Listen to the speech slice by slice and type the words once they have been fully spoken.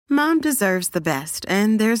Mom deserves the best,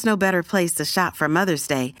 and there's no better place to shop for Mother's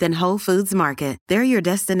Day than Whole Foods Market. They're your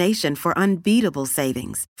destination for unbeatable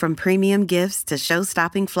savings, from premium gifts to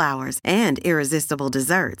show-stopping flowers and irresistible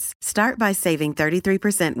desserts. Start by saving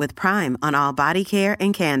 33% with Prime on all body care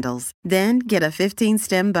and candles. Then get a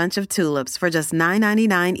 15-stem bunch of tulips for just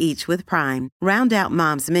 $9.99 each with Prime. Round out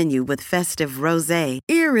Mom's menu with festive rosé,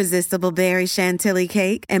 irresistible berry chantilly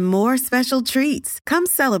cake, and more special treats. Come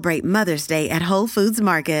celebrate Mother's Day at Whole Foods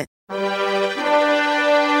Market.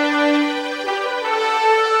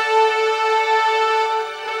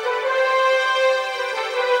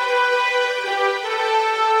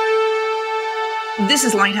 This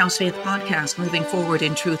is Lighthouse Faith Podcast, moving forward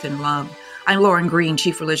in truth and love. I'm Lauren Green,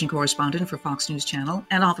 Chief Religion Correspondent for Fox News Channel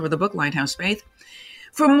and author of the book Lighthouse Faith.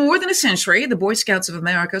 For more than a century, the Boy Scouts of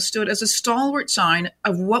America stood as a stalwart sign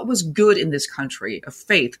of what was good in this country, of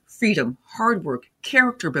faith, freedom, hard work,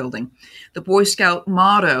 character building. The Boy Scout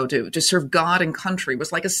motto, to serve God and country,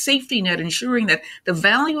 was like a safety net, ensuring that the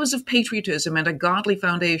values of patriotism and a godly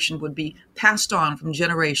foundation would be passed on from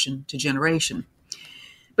generation to generation.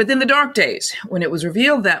 But in the dark days, when it was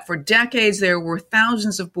revealed that for decades there were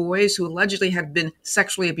thousands of boys who allegedly had been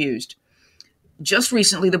sexually abused, just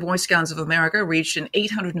recently, the Boy Scouts of America reached an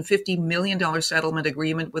 $850 million settlement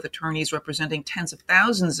agreement with attorneys representing tens of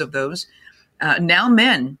thousands of those, now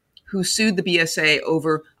men, who sued the BSA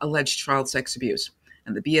over alleged child sex abuse.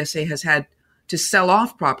 And the BSA has had to sell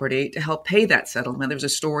off property to help pay that settlement. There's a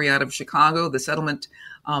story out of Chicago. The settlement,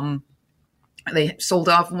 they sold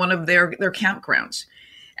off one of their campgrounds.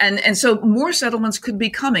 And so more settlements could be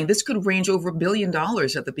coming. This could range over $1 billion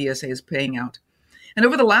that the BSA is paying out. And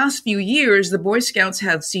over the last few years, the Boy Scouts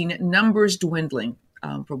have seen numbers dwindling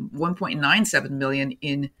from 1.97 million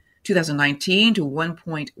in 2019 to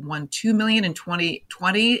 1.12 million in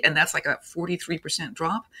 2020, and that's like a 43%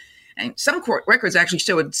 drop. And some court records actually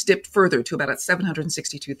show it's dipped further to about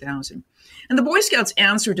 762,000. And the Boy Scouts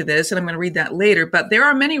answer to this, and I'm going to read that later, but there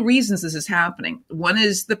are many reasons this is happening. One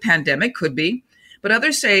is the pandemic, could be, but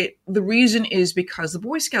others say the reason is because the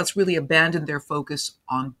Boy Scouts really abandoned their focus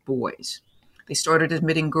on boys. They started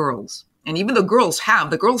admitting girls. And even the girls have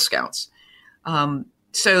the Girl Scouts.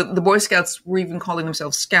 So the Boy Scouts were even calling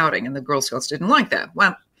themselves Scouting, and the Girl Scouts didn't like that.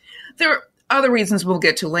 Well, there are other reasons we'll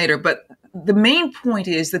get to later, but the main point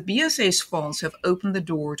is that BSA's faults have opened the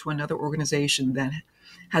door to another organization that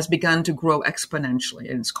has begun to grow exponentially,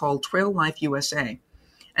 and it's called Trail Life USA.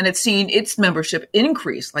 And it's seen its membership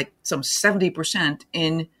increase like some 70%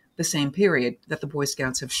 in the same period that the Boy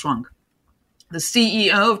Scouts have shrunk. The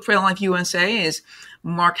CEO of Trail Life USA is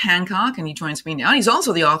Mark Hancock, and he joins me now. He's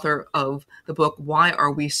also the author of the book, Why Are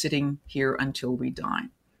We Sitting Here Until We Die?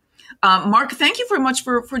 Mark, thank you very much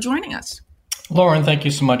for joining us. Lauren, thank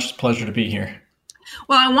you so much. It's a pleasure to be here.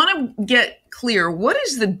 Well, I want to get clear. What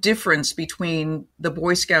is the difference between the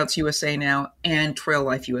Boy Scouts USA now and Trail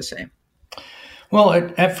Life USA? Well,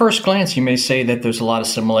 at first glance, you may say that there's a lot of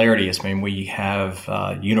similarities. I mean, we have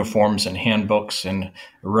uniforms and handbooks and a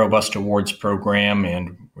robust awards program,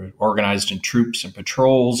 and we're organized in troops and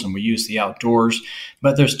patrols, and we use the outdoors.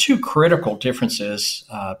 But there's two critical differences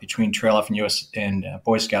between Trail Life and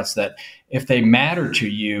Boy Scouts that if they matter to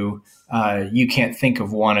you, you can't think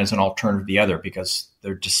of one as an alternative to the other because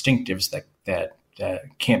they're distinctives that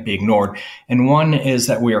can't be ignored. And one is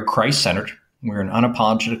that we are Christ-centered. We're an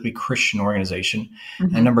unapologetically Christian organization.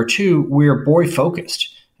 Mm-hmm. And number two, we're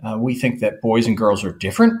boy-focused. We think that boys and girls are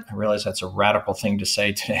different. I realize that's a radical thing to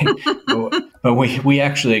say today, but we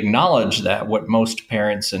actually acknowledge that what most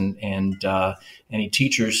parents and any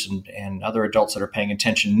teachers and other adults that are paying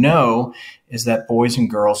attention know is that boys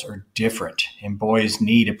and girls are different, and boys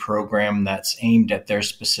need a program that's aimed at their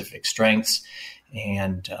specific strengths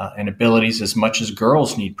and abilities as much as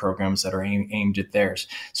girls need programs that are aimed at theirs.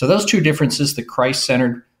 So those two differences, the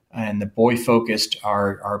Christ-centered and the boy-focused,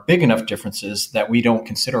 are big enough differences that we don't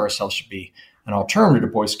consider ourselves to be an alternative to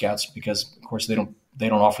Boy Scouts because, of course, they don't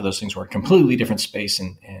offer those things. We're a completely different space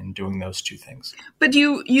in doing those two things. But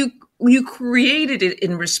you created it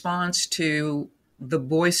in response to the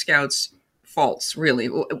Boy Scouts faults, really.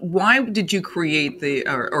 Why did you create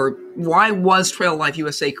or why was Trail Life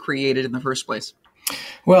USA created in the first place?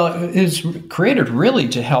 Well, it was created really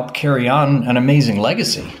to help carry on an amazing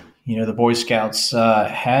legacy. You know, the Boy Scouts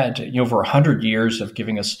had over 100 years of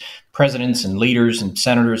giving us presidents and leaders and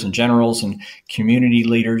senators and generals and community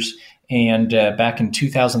leaders. And back in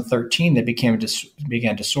 2013, they began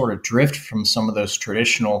to sort of drift from some of those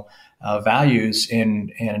traditional values,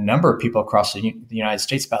 and a number of people across the United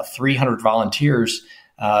States, about 300 volunteers,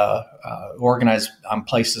 organized on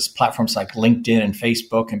platforms like LinkedIn and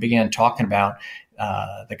Facebook, and began talking about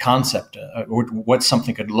the concept, what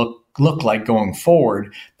something could look like going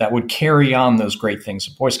forward that would carry on those great things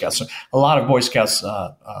of Boy Scouts. So a lot of Boy Scouts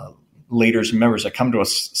leaders and members that come to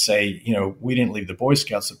us say, we didn't leave the Boy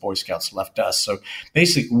Scouts, the Boy Scouts left us. So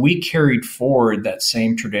basically, we carried forward that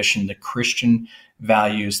same tradition, the Christian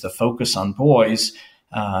values, the focus on boys.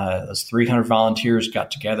 Those 300 volunteers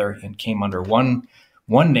got together and came under one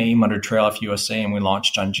name, under Trail Life USA, and we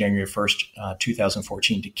launched on January 1st,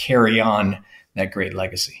 2014 to carry on that great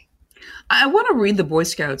legacy. I want to read the Boy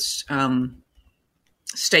Scouts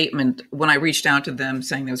statement when I reached out to them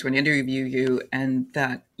saying they was going to interview you, and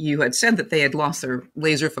that you had said that they had lost their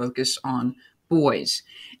laser focus on boys.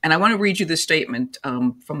 And I want to read you this statement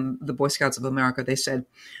from the Boy Scouts of America. They said,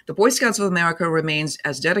 "The Boy Scouts of America remains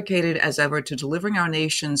as dedicated as ever to delivering our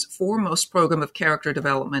nation's foremost program of character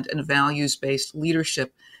development and values-based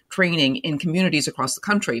leadership training in communities across the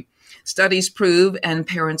country. Studies prove and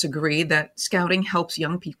parents agree that scouting helps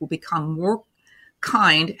young people become more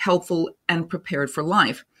kind, helpful, and prepared for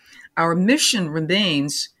life. Our mission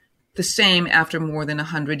remains the same after more than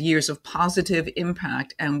 100 years of positive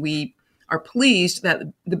impact, and we are pleased that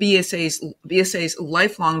the BSA's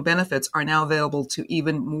lifelong benefits are now available to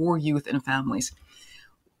even more youth and families."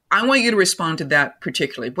 I want you to respond to that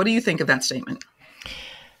particularly. What do you think of that statement?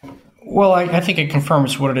 Well, I think it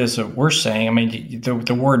confirms what it is that we're saying. I mean,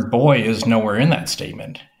 the word boy is nowhere in that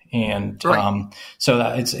statement. And right. So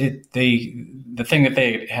that the thing that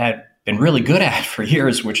they had been really good at for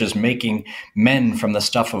years, which is making men from the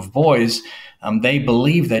stuff of boys, they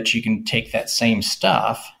believe that you can take that same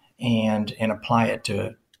stuff and apply it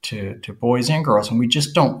to boys and girls. And we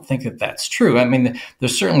just don't think that that's true. I mean,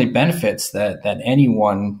 there's certainly benefits that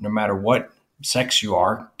anyone, no matter what sex you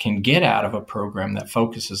are, can get out of a program that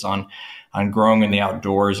focuses on growing in the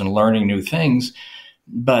outdoors and learning new things.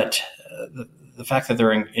 But the fact that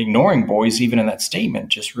they're ignoring boys, even in that statement,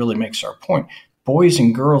 just really makes our point. Boys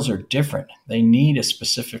and girls are different. They need a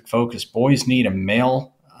specific focus. Boys need a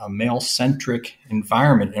male-centric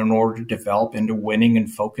environment in order to develop into winning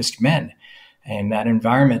and focused men. And that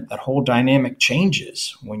environment, that whole dynamic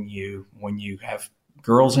changes when you have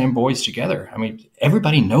girls and boys together. I mean,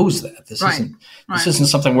 everybody knows that. This isn't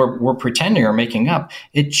something we're pretending or making up.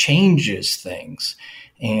 It changes things.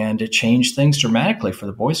 And it changed things dramatically for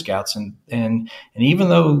the Boy Scouts. And even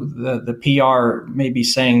though the PR may be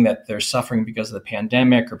saying that they're suffering because of the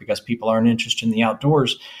pandemic or because people aren't interested in the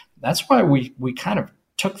outdoors, that's why we kind of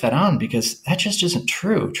took that on, because that just isn't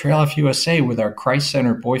true. Trail Life USA, with our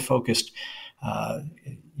Christ-centered, boy-focused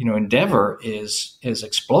endeavor, is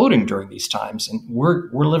exploding during these times. And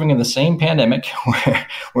we're living in the same pandemic.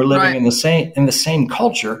 We're living in the same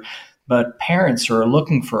culture, but parents are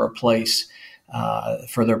looking for a place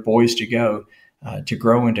for their boys to go to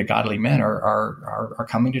grow into godly men are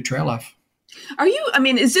coming to Trail Life.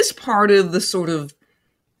 Is this part of the sort of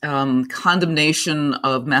condemnation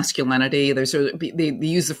of masculinity? They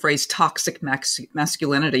use the phrase toxic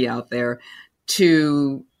masculinity out there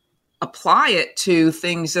to apply it to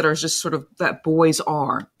things that are just sort of that boys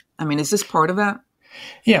are. I mean, is this part of that?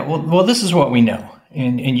 Yeah, well, this is what we know.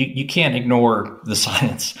 And you can't ignore the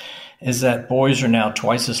science. Is that boys are now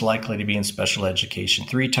twice as likely to be in special education,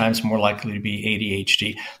 3 times more likely to be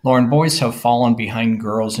ADHD. Lauren, boys have fallen behind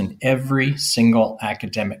girls in every single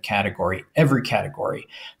academic category, every category.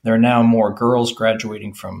 There are now more girls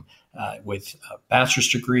graduating from with bachelor's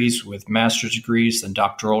degrees, with master's degrees, than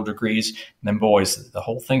doctoral degrees, than boys. The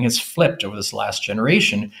whole thing has flipped over this last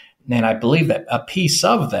generation. And I believe that a piece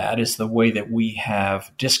of that is the way that we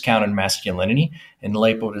have discounted masculinity and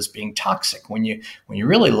labeled as being toxic. When you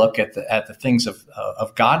really look at the things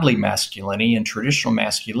of godly masculinity and traditional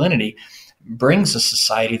masculinity, brings a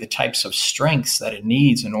society the types of strengths that it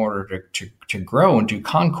needs in order to grow and do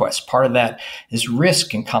conquest. Part of that is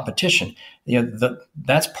risk and competition.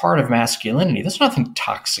 That's part of masculinity. There's nothing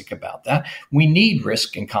toxic about that. We need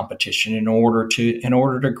risk and competition in order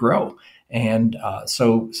to grow. And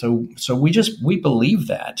so we believe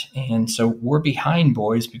that. And so we're behind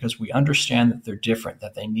boys because we understand that they're different,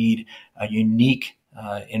 that they need a unique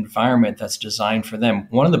environment that's designed for them.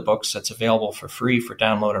 One of the books that's available for free for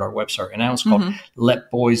download at our website right now is called Let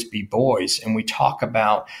Boys Be Boys. And we talk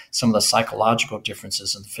about some of the psychological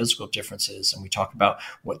differences and the physical differences. And we talk about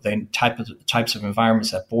what the types of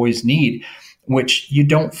environments that boys need, which you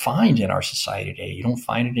don't find in our society today. You don't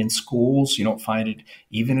find it in schools. You don't find it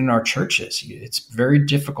even in our churches. It's very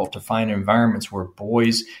difficult to find environments where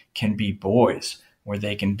boys can be boys, where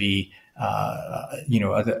they can be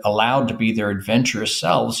allowed to be their adventurous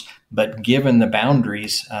selves, but given the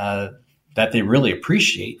boundaries that they really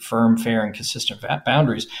appreciate, firm, fair, and consistent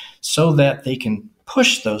boundaries, so that they can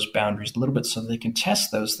push those boundaries a little bit so they can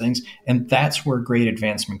test those things. And that's where great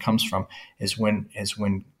advancement comes from, is when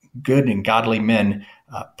good and godly men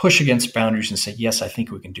push against boundaries and say, yes, I think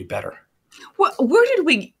we can do better. Well, where did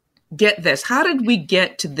we get this? How did we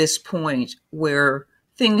get to this point where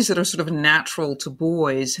things that are sort of natural to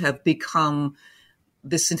boys have become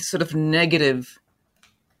this sort of negative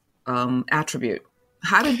attribute?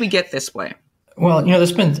 How did we get this way? Well,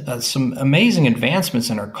 there's been some amazing advancements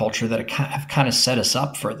in our culture that have kind of set us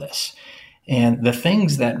up for this. And the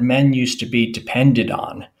things that men used to be depended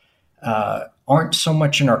on aren't so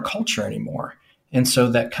much in our culture anymore. And so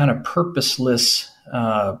that kind of purposeless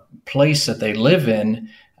place that they live in,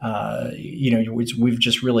 we've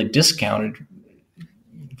just really discounted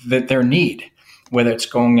their need, whether it's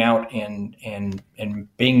going out and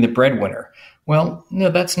being the breadwinner. Well, no,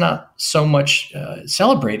 that's not so much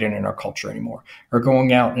celebrated in our culture anymore, or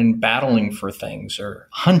going out and battling for things or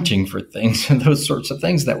hunting for things and those sorts of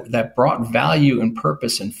things that brought value and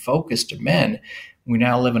purpose and focus to men. We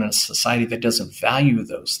now live in a society that doesn't value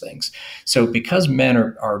those things. So because men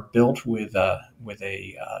are built with a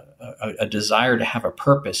desire to have a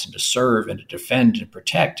purpose and to serve and to defend and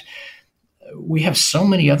protect, we have so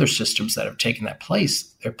many other systems that have taken their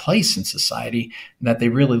place in society that they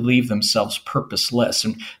really leave themselves purposeless.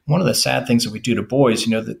 And one of the sad things that we do to boys,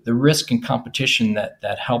 the risk and competition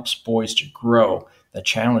that helps boys to grow, that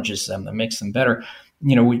challenges them, that makes them better.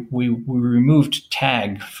 We removed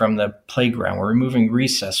tag from the playground. We're removing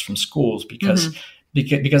recess from schools because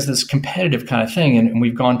this competitive kind of thing. And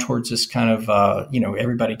we've gone towards this kind of,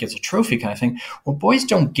 everybody gets a trophy kind of thing. Well, boys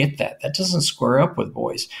don't get that. That doesn't square up with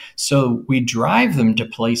boys. So we drive them to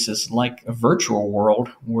places like a virtual world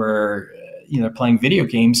where, they're playing video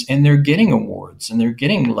games and they're getting awards and they're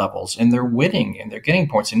getting levels and they're winning and they're getting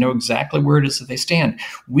points and know exactly where it is that they stand.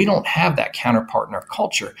 We don't have that counterpart in our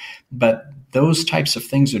culture, but those types of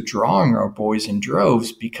things are drawing our boys in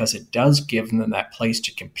droves because it does give them that place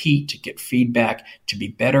to compete, to get feedback, to be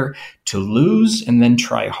better, to lose and then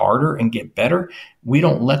try harder and get better. We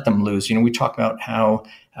don't let them lose. We talk about how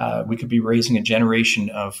we could be raising a generation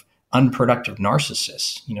of unproductive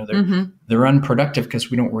narcissists. They're unproductive because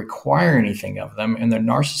we don't require anything of them, and they're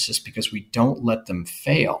narcissists because we don't let them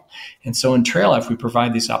fail. And so in Trail Life, we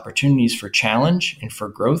provide these opportunities for challenge and for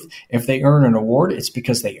growth. If they earn an award, it's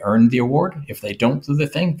because they earned the award. If they don't do the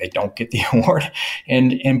thing, they don't get the award.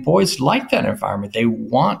 And boys like that environment. They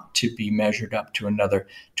want to be measured up to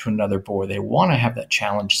another boy. They want to have that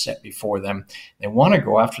challenge set before them. They want to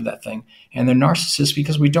go after that thing. And they're narcissists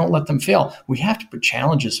because we don't let them fail. We have to put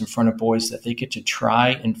challenges in front of boys that they get to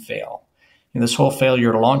try and fail. This whole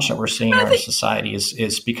failure to launch that we're seeing in our society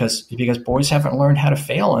is because boys haven't learned how to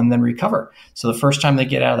fail and then recover. So the first time they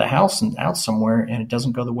get out of the house and out somewhere and it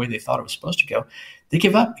doesn't go the way they thought it was supposed to go, they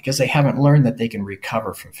give up because they haven't learned that they can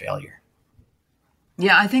recover from failure.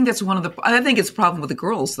 Yeah, I think that's I think it's a problem with the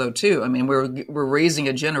girls though too. I mean, we're raising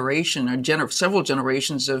a generation, several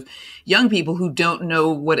generations of young people who don't know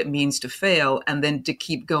what it means to fail and then to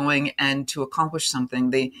keep going and to accomplish something.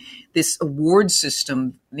 This award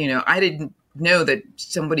system, I didn't know that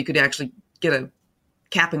somebody could actually get a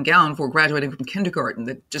cap and gown for graduating from kindergarten.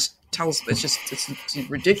 That just it's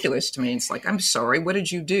ridiculous to me. It's like, I'm sorry, what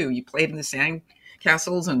did you do? You played in the sand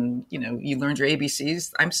castles and you learned your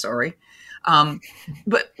ABCs. I'm sorry.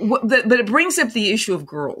 But it brings up the issue of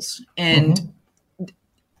girls. And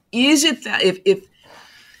is it that if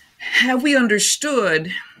have we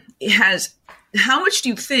understood how much do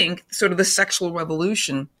you think sort of the sexual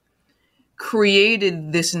revolution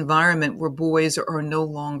created this environment where boys are no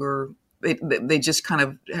longer, they just kind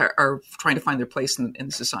of are trying to find their place in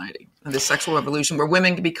society, and the sexual revolution where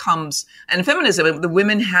women becomes, and feminism, the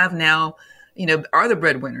women have now, are the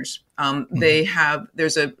breadwinners.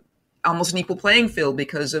 There's almost an equal playing field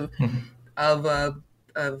because of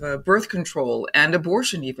birth control and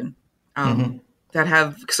abortion even, that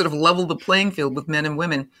have sort of leveled the playing field with men and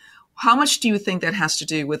women. How much do you think that has to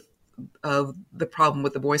do with the problem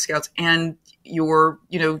with the Boy Scouts and your,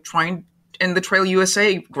 trying in the Trail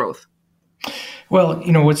USA growth? Well,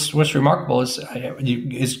 what's remarkable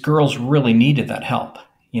is girls really needed that help.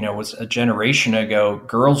 It was a generation ago,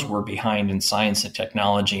 girls were behind in science and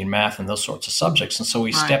technology and math and those sorts of subjects. And so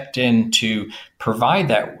we stepped in to provide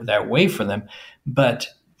that way for them. But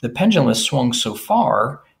the pendulum has swung so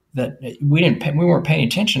far that we weren't paying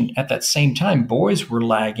attention. At that same time, boys were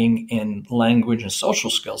lagging in language and social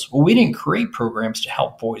skills. Well, we didn't create programs to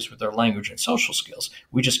help boys with their language and social skills.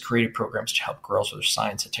 We just created programs to help girls with their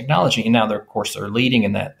science and technology. And now they're leading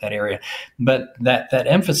in that area. But that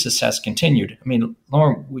emphasis has continued. I mean,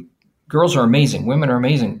 Lauren, girls are amazing. Women are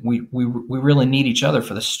amazing. We really need each other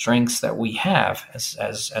for the strengths that we have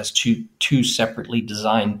as two separately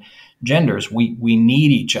designed genders. We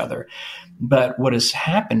need each other. But what has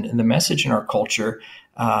happened in the message in our culture,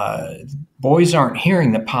 boys aren't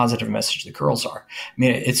hearing the positive message that girls are. I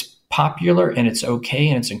mean, it's popular and it's okay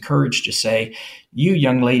and it's encouraged to say, you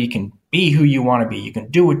young lady can be who you want to be. You can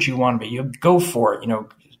do what you want to be. You go for it.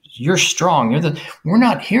 You're strong. We're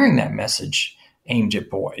not hearing that message aimed at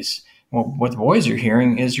boys. Well, what the boys are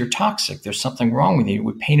hearing is you're toxic. There's something wrong with you.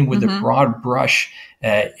 We're painted with a broad brush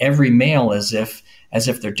every male as if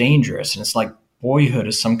they're dangerous. And it's like boyhood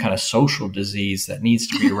is some kind of social disease that needs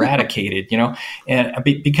to be eradicated, and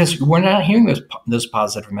because we're not hearing those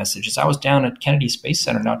positive messages. I was down at Kennedy Space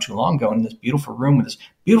Center not too long ago in this beautiful room with this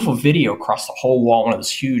beautiful video across the whole wall, one of those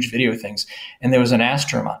huge video things. And there was an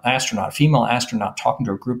astronaut, female astronaut, talking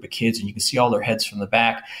to a group of kids, and you can see all their heads from the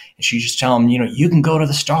back. And she just tell them, you can go to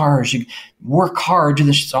the stars, you work hard, do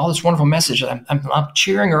this, all this wonderful message. I'm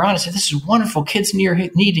cheering her on. I said, this is wonderful. Kids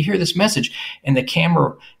need to hear this message. And the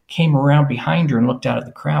camera came around behind her and looked out at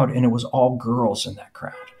the crowd, and it was all girls in that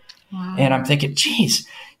crowd. Wow. And I'm thinking, geez,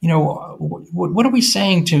 what are we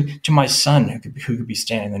saying to my son who could be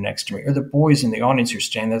standing there next to me, or the boys in the audience who are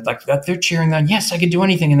standing there, like that they're cheering on, yes, I could do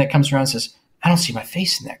anything. And that comes around and says, I don't see my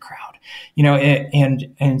face in that crowd,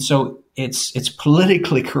 and so it's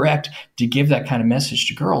politically correct to give that kind of message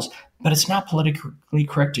to girls, but it's not politically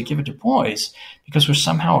correct to give it to boys because we're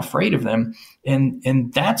somehow afraid of them.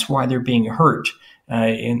 And that's why they're being hurt.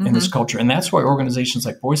 In this culture. And that's why organizations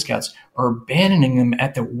like Boy Scouts are abandoning them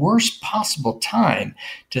at the worst possible time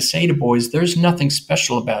to say to boys, there's nothing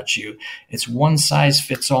special about you. It's one size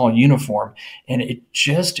fits all uniform. And it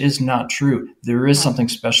just is not true. There is something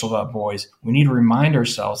special about boys. We need to remind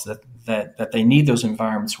ourselves that they need those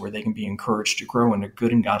environments where they can be encouraged to grow into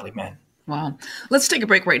good and godly men. Wow. Let's take a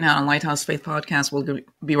break right now on Lighthouse Faith Podcast. We'll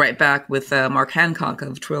be right back with Mark Hancock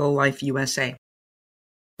of Trail Life USA.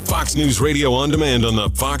 Fox News Radio on demand on the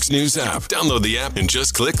Fox News app. Download the app and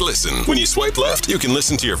just click listen. When you swipe left, you can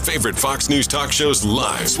listen to your favorite Fox News talk shows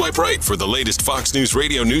live. Swipe right for the latest Fox News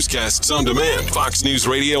Radio newscasts on demand. Fox News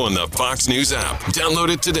Radio on the Fox News app.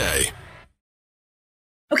 Download it today.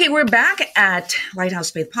 Okay, we're back at Lighthouse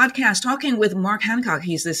Faith Podcast talking with Mark Hancock.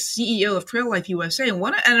 He's the CEO of Trail Life USA, and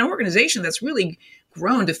an organization that's really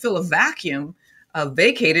grown to fill a vacuum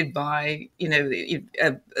vacated by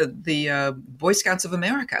the Boy Scouts of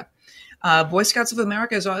America. Boy Scouts of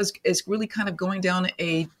America is really kind of going down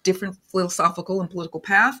a different philosophical and political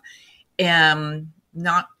path, and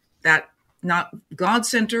not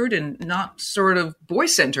God-centered and not sort of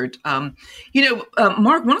boy-centered. Mark,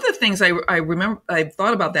 one of the things I remember, I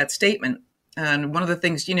thought about that statement, and one of the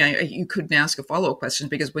things, you couldn't ask a follow-up question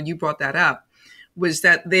because when you brought that up was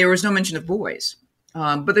that there was no mention of boys.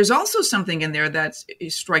 But there's also something in there that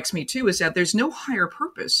strikes me too, is that there's no higher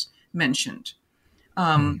purpose mentioned.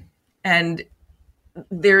 And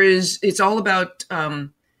it's all about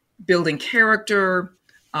building character,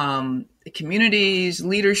 communities,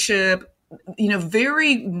 leadership,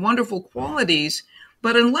 very wonderful qualities.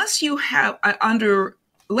 But unless you have a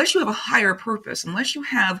higher purpose, unless you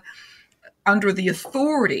have under the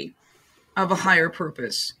authority of a higher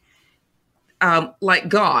purpose, like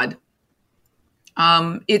God,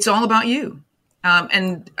 it's all about you.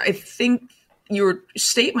 And I think your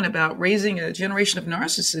statement about raising a generation of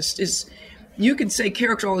narcissists is, you can say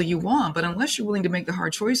character all you want, but unless you're willing to make the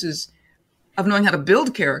hard choices of knowing how to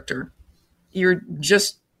build character, you're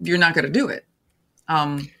not going to do it.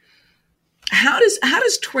 How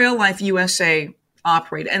does Trail Life USA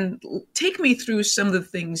operate? And take me through some of the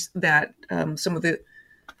things that some of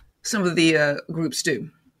the groups do.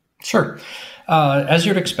 Sure. As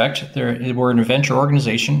you'd expect, we're an adventure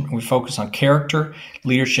organization. We focus on character,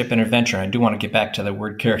 leadership, and adventure. I do want to get back to the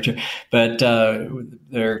word character, but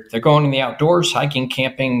they're going in the outdoors, hiking,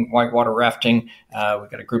 camping, whitewater rafting.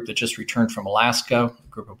 We've got a group that just returned from Alaska. A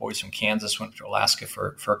group of boys from Kansas went to Alaska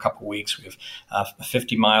for a couple of weeks. We have a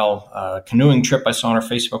 50-mile canoeing trip I saw on our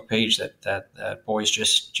Facebook page that boys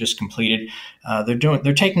just completed.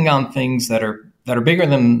 They're taking on things that are bigger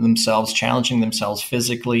than themselves, challenging themselves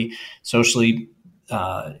physically, socially,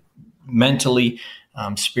 mentally,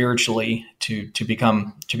 spiritually to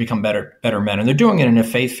become better men. And they're doing it in a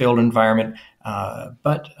faith-filled environment.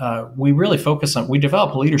 But we really we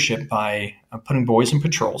develop leadership by putting boys in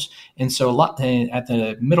patrols. And so at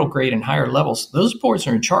the middle grade and higher levels, those boys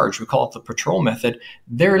are in charge. We call it the patrol method.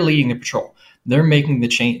 They're leading the patrol. they're making the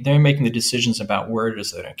change. They're making the decisions about where it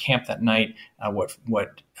is they're going to camp that night,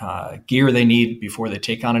 what gear they need before they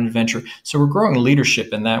take on an adventure. So we're growing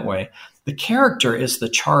leadership in that way. The character is the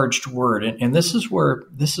charged word, and this is where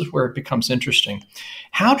it becomes interesting.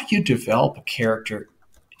 How do you develop a character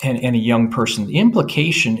in a young person? The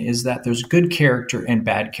implication is that there's good character and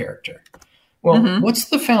bad character. Well, what's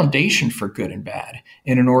the foundation for good and bad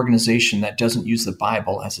in an organization that doesn't use the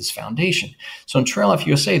Bible as its foundation? So in Trail Life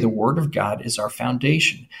USA, the Word of God is our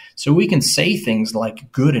foundation. So we can say things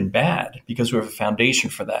like good and bad because we have a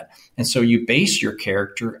foundation for that. And so you base your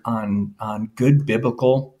character on good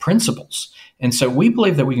biblical principles. And so we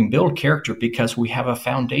believe that we can build character because we have a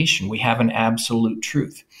foundation. We have an absolute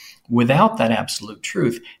truth. Without that absolute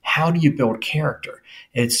truth, how do you build character?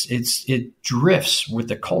 It drifts with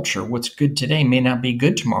the culture. What's good today may not be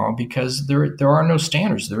good tomorrow because there are no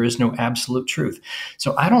standards. There is no absolute truth.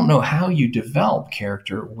 So I don't know how you develop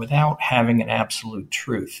character without having an absolute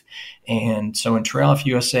truth. And so in Trail Life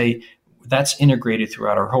USA, that's integrated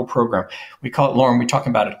throughout our whole program. We call it, Lauren, we talk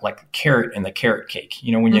about it like the carrot and the carrot cake.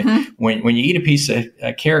 You know, when you eat a piece of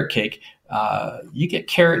carrot cake, you get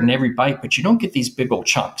carrot in every bite, but you don't get these big old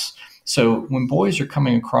chunks. So when boys are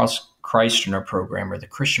coming across Christ in our program or the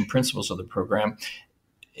Christian principles of the program,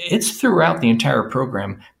 it's throughout the entire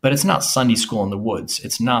program, but it's not Sunday school in the woods.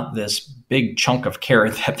 It's not this big chunk of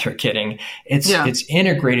carrot that they're getting. It's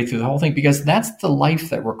integrated through the whole thing because that's the life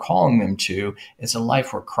that we're calling them to. It's a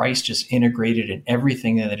life where Christ is integrated in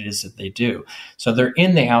everything that it is that they do. So they're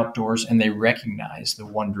in the outdoors and they recognize the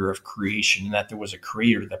wonder of creation and that there was a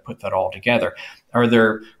creator that put that all together. Are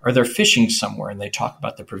they're fishing somewhere and they talk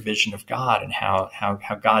about the provision of God and how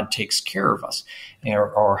God takes care of us,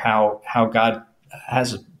 or how God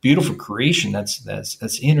has a beautiful creation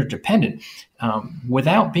that's interdependent.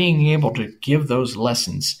 Without being able to give those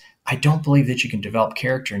lessons, I don't believe that you can develop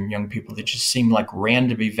character in young people that just seem like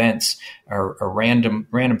random events or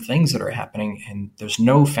random things that are happening, and there's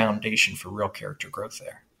no foundation for real character growth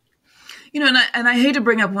there. You know, and I hate to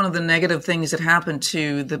bring up one of the negative things that happened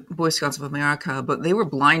to the Boy Scouts of America, but they were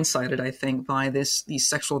blindsided, I think, by these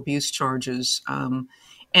sexual abuse charges.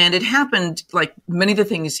 And it happened like many of the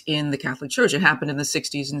things in the Catholic Church. It happened in the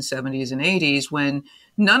 60s and 70s and 80s when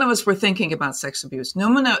none of us were thinking about sex abuse. No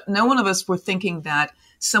one of us were thinking that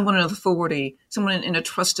someone in authority, someone in a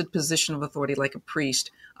trusted position of authority, like a priest,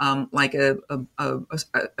 like a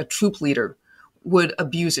troop leader, would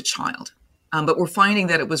abuse a child. But we're finding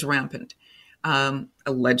that it was rampant,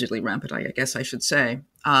 allegedly rampant, I guess I should say.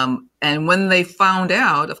 And when they found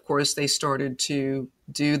out, of course, they started to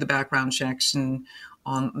do the background checks and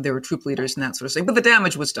there were troop leaders and that sort of thing. But the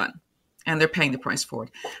damage was done, and they're paying the price for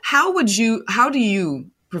it. How do you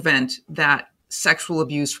prevent that sexual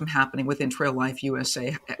abuse from happening within Trail Life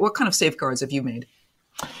USA? What kind of safeguards have you made?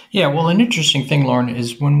 Yeah, well, an interesting thing, Lauren,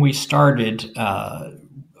 is when we started,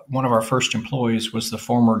 one of our first employees was the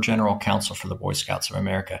former general counsel for the Boy Scouts of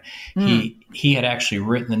America. He had actually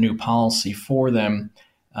written the new policy for them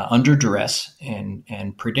under duress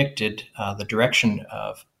and predicted the direction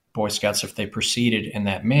of Boy Scouts if they proceeded in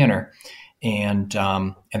that manner, and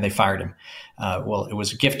they fired him. Well, it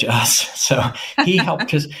was a gift to us. So he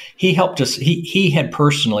helped us. He had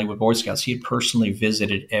personally, with Boy Scouts, he had personally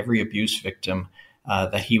visited every abuse victim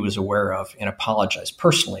that he was aware of and apologized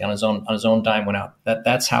personally on his own dime. Went out.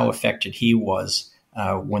 That's how affected he was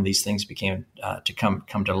when these things began to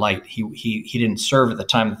come to light. He didn't serve at the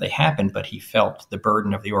time that they happened, but he felt the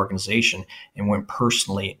burden of the organization and went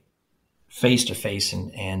personally face to face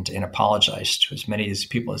and apologized to as many of these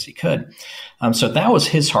people as he could. So that was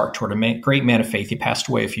his heart toward a great man of faith. He passed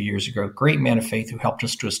away a few years ago. Great man of faith who helped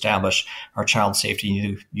us to establish our child safety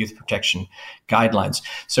and youth protection guidelines.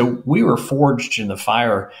 So we were forged in the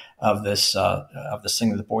fire of this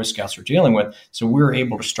thing that the Boy Scouts were dealing with. So we were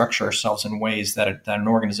able to structure ourselves in ways that an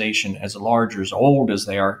organization as large or as old as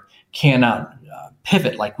they are cannot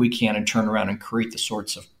pivot like we can and turn around and create the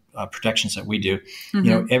sorts of protections that we do. Mm-hmm.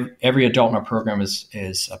 You know, every adult in our program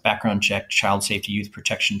is a background check, child safety, youth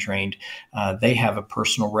protection trained. They have a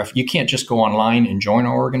personal you can't just go online and join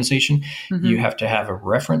our organization. Mm-hmm. You have to have a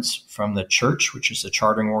reference from the church, which is the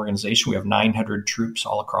chartering organization. We have 900 troops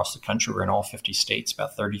all across the country. We're in all 50 states,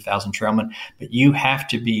 about 30,000 trailmen. But you have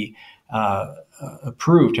to be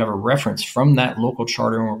approved to have a reference from that local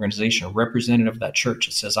chartering organization, a representative of that church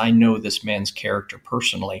that says, I know this man's character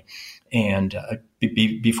personally, and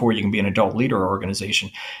before you can be an adult leader organization.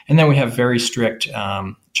 And then we have very strict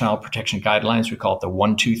child protection guidelines. We call it the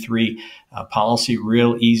 1, 2, 3 policy,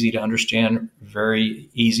 real easy to understand, very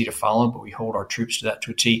easy to follow, but we hold our troops to that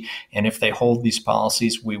to a T. And if they hold these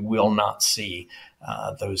policies, we will not see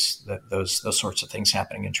those sorts of things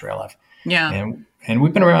happening in Trail Life. Yeah. And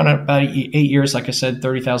we've been around about 8 years, like I said,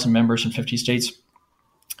 30,000 members in 50 states.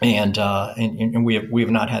 And we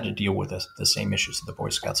have not had to deal with the same issues that the Boy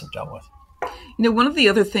Scouts have dealt with. One of the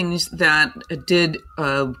other things that did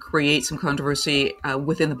create some controversy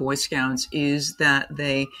within the Boy Scouts is that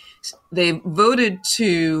they voted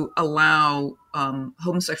to allow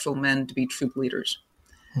homosexual men to be troop leaders.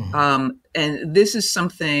 Mm-hmm. And this is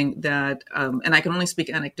something that, and I can only speak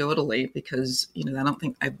anecdotally because,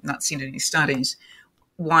 I've not seen any studies,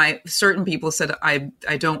 why certain people said, I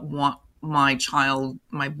don't want my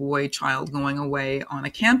boy child going away on a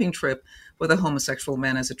camping trip with a homosexual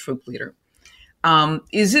man as a troop leader.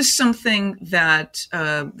 Is this something that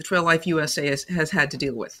the Trail Life USA has had to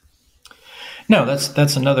deal with? No,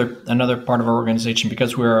 that's another part of our organization.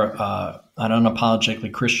 Because we're an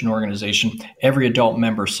unapologetically Christian organization. Every adult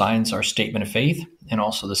member signs our statement of faith and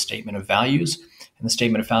also the statement of values. And the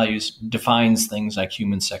statement of values defines things like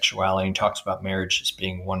human sexuality and talks about marriage as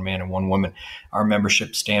being one man and one woman. Our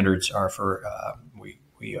membership standards are for we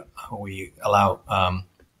allow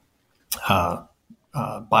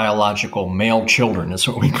biological male children is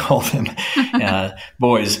what we call them,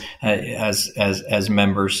 boys as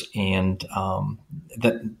members, and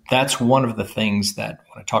that's one of the things that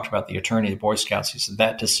when I talked about the attorney of the Boy Scouts, he said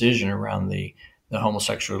that decision around the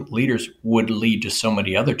homosexual leaders would lead to so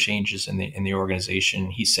many other changes in the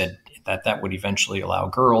organization. He said that would eventually allow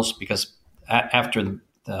girls, because after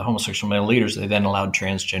the homosexual male leaders, they then allowed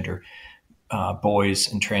transgender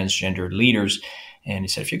boys and transgender leaders. And he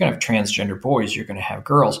said, if you're going to have transgender boys, you're going to have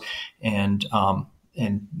girls. And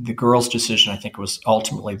the girls' decision, I think, was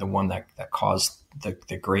ultimately the one that caused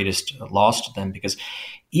the greatest loss to them, because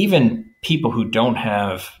even people who don't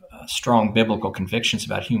have strong biblical convictions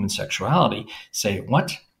about human sexuality say,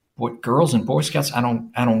 what girls and Boy Scouts? I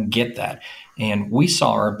don't get that. And we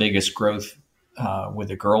saw our biggest growth with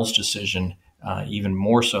the girls' decision, even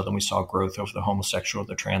more so than we saw growth over the homosexual,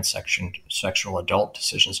 the transsexual adult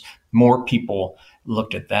decisions. More people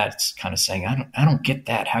looked at that kind of saying, I don't get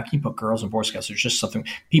that. How can you put girls and Boy Scouts? There's just something.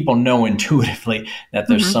 People know intuitively that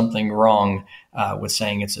there's something wrong with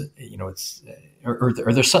saying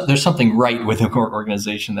there's something right with an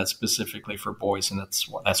organization that's specifically for boys, and that's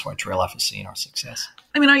why Trail Life is seeing our success.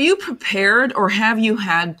 I mean, are you prepared, or have you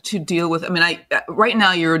had to deal with? I mean, right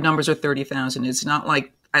now your numbers are 30,000. It's not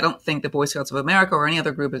like, I don't think the Boy Scouts of America or any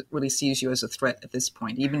other group really sees you as a threat at this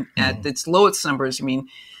point. Even at its lowest numbers, I mean,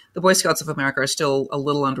 the Boy Scouts of America are still a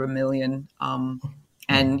little under 1 million,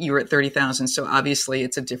 and you're at 30,000. So obviously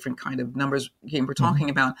it's a different kind of numbers game we're talking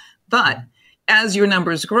about. But as your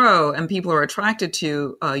numbers grow and people are attracted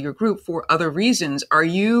to your group for other reasons, are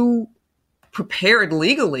you prepared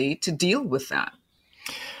legally to deal with that?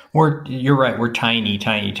 You're right. We're tiny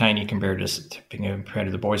compared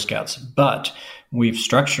to the Boy Scouts, but we've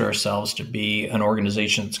structured ourselves to be an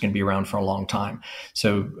organization that's going to be around for a long time.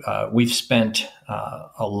 So we've spent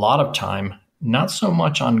a lot of time, not so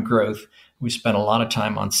much on growth. We spent a lot of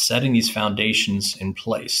time on setting these foundations in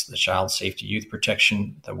place: the child safety, youth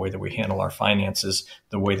protection, the way that we handle our finances,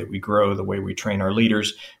 the way that we grow, the way we train our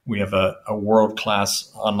leaders. We have a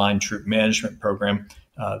world-class online troop management program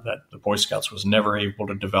that the Boy Scouts was never able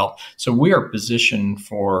to develop. So we are positioned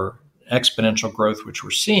for exponential growth, which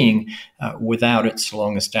we're seeing, without it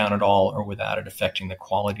slowing us down at all, or without it affecting the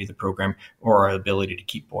quality of the program or our ability to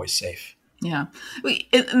keep boys safe. Yeah.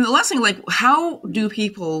 And the last thing, how do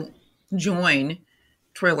people join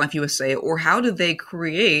Trail Life USA, or how do they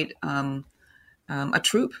create a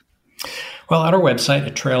troop? Well, at our website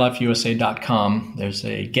at traillifeusa.com, there's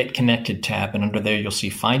a Get Connected tab, and under there you'll see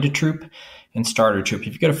Find a Troop and Start a Troop.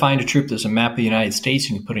 If you go to Find a Troop, there's a map of the United States,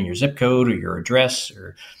 and you put in your zip code or your address,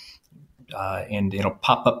 and it'll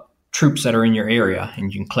pop up troops that are in your area,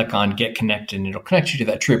 and you can click on Get Connected, and it'll connect you to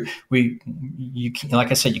that troop.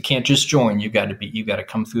 Like I said, you can't just join. You've got to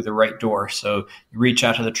come through the right door. So you reach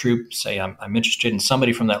out to the troop, say, I'm interested in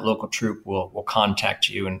somebody from that local troop. Will contact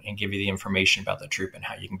you and give you the information about the troop and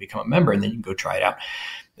how you can become a member, and then you can go try it out.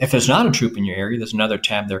 If there's not a troop in your area, there's another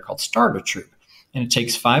tab there called Start a Troop. And it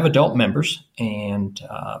takes 5 adult members and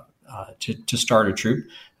to start a troop.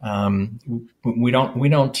 We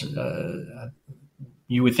don't.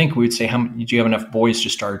 You would think we would say, do you have enough boys to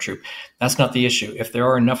start a troop? That's not the issue. If there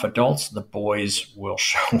are enough adults, the boys will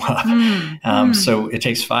show up. So it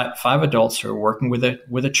takes five adults who are working with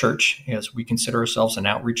a church, as we consider ourselves an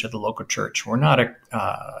outreach of the local church. We're not a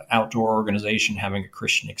outdoor organization having a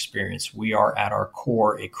Christian experience. We are at our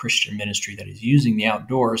core a Christian ministry that is using the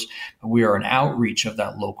outdoors, but we are an outreach of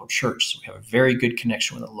that local church. So we have a very good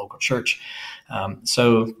connection with the local church.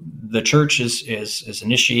 So the church is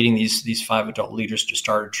initiating these 5 adult leaders to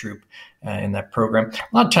start a troop. in that program.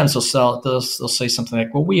 A lot of times they'll say something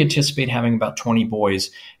like, well, we anticipate having about 20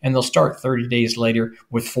 boys, and they'll start 30 days later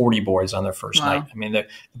with 40 boys on their first night. I mean, the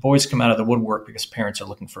boys come out of the woodwork because parents are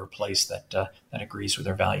looking for a place that agrees with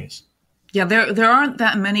their values. Yeah, there aren't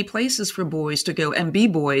that many places for boys to go and be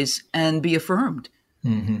boys and be affirmed.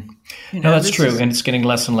 Mm-hmm. No, that's true, and it's getting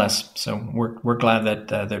less and less. So we're glad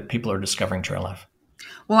that people are discovering trail life.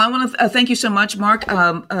 Well, I want to thank you so much, Mark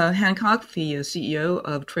Hancock, the CEO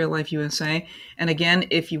of Trail Life USA. And again,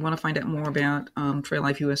 if you want to find out more about Trail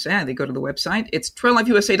Life USA, they go to the website. It's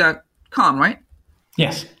traillifeusa.com, right?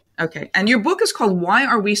 Yes. Okay. And your book is called Why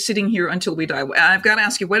Are We Sitting Here Until We Die? I've got to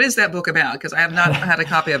ask you, what is that book about? Because I have not had a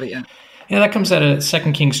copy of it yet. Yeah, that comes out of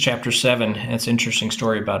 2 Kings chapter 7. And it's an interesting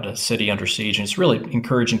story about a city under siege. And it's really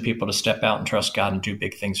encouraging people to step out and trust God and do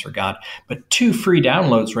big things for God. But 2 free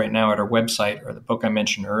downloads right now at our website are the book I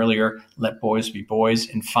mentioned earlier, Let Boys Be Boys,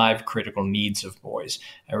 and 5 Critical Needs of Boys.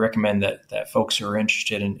 I recommend that folks who are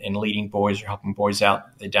interested in leading boys or helping boys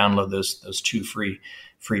out, they download those 2 free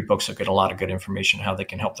books. They'll get a lot of good information on how they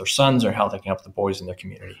can help their sons or how they can help the boys in their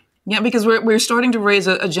community. Yeah, because we're starting to raise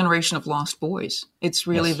a generation of lost boys. It's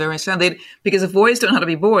really very sad. Because if boys don't know how to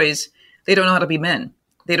be boys, they don't know how to be men.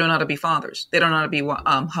 They don't know how to be fathers. They don't know how to be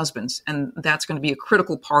husbands. And that's going to be a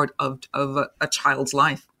critical part of a child's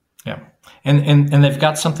life. Yeah, and they've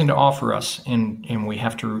got something to offer us, and we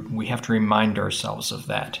have to remind ourselves of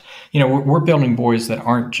that. You know, we're building boys that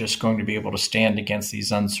aren't just going to be able to stand against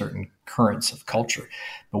these uncertain currents of culture,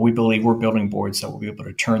 but we believe we're building boys that will be able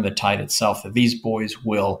to turn the tide itself. That these boys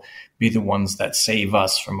will be the ones that save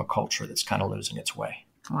us from a culture that's kind of losing its way.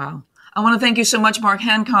 Wow. I want to thank you so much, Mark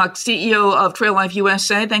Hancock, CEO of Trail Life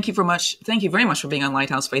USA. Thank you very much for being on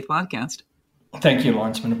Lighthouse Faith Podcast. Thank you,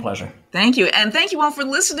 Lauren. It's been a pleasure. Thank you. And thank you all for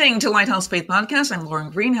listening to Lighthouse Faith Podcast. I'm Lauren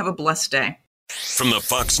Green. Have a blessed day. From the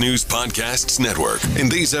Fox News Podcasts Network. In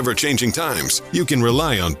these ever-changing times, you can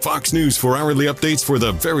rely on Fox News for hourly updates for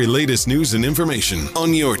the very latest news and information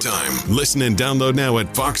on your time. Listen and download now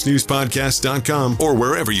at foxnewspodcast.com or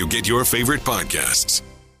wherever you get your favorite podcasts.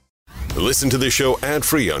 Listen to the show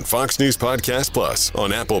ad-free on Fox News Podcast Plus,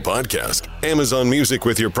 on Apple Podcast, Amazon Music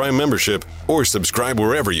with your Prime membership, or subscribe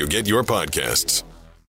wherever you get your podcasts.